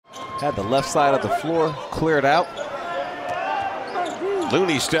Had the left side of the floor cleared out.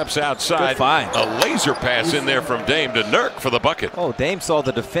 Looney steps outside. Good find. A laser pass in there from Dame to Nurk for the bucket. Oh, Dame saw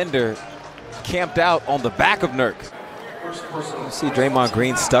the defender camped out on the back of Nurk. You see Draymond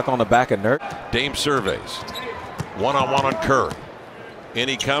Green stuck on the back of Nurk. Dame surveys. One-on-one on Curry. In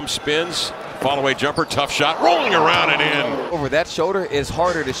he comes, spins, fall-away jumper, tough shot, rolling around and in. Over that shoulder is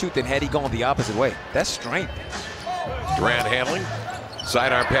harder to shoot than had he gone the opposite way. That's strength. Durant handling.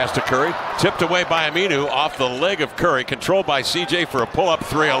 Sidearm pass to Curry. Tipped away by Aminu off the leg of Curry. Controlled by CJ for a pull-up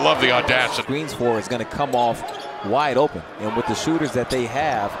three. I love the audacity. Green's floor is going to come off wide open. And with the shooters that they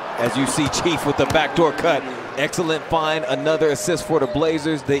have, as you see Chief with the backdoor cut. Excellent find. Another assist for the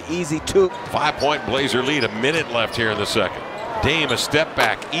Blazers. The easy two. 5-point Blazer lead. A minute left here in the second. Dame a step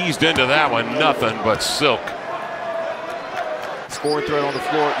back. Eased into that one. Nothing but silk. Scoring threat on the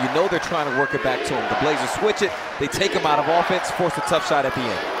floor. You know they're trying to work it back to him. The Blazers switch it. They take him out of offense, force a tough shot at the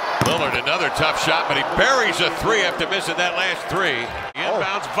end. Lillard, another tough shot, but he buries a three after missing that last three.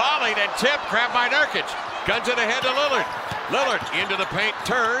 Inbounds, volleyed and tipped, grabbed by Nurkic. Guns it ahead to Lillard. Lillard into the paint,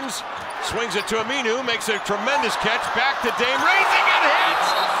 turns, swings it to Aminu, makes a tremendous catch, back to Dame, raising and hits!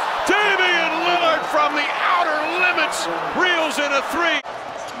 Damian Lillard from the outer limits, reels in a three.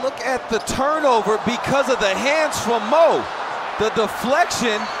 Look at the turnover because of the hands from Mo. The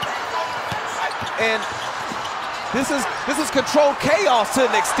deflection, and this is controlled chaos to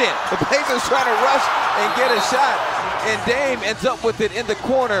an extent. The Blazers trying to rush and get a shot, and Dame ends up with it in the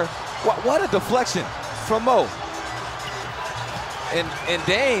corner. What a deflection from Mo. And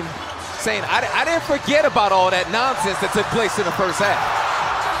Dame saying, I didn't forget about all that nonsense that took place in the first half.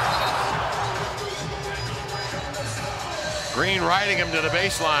 Green riding him to the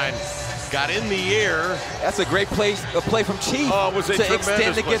baseline. Got in the air. That's a great play from Chief to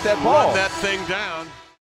extend to get that ball. Run that thing down.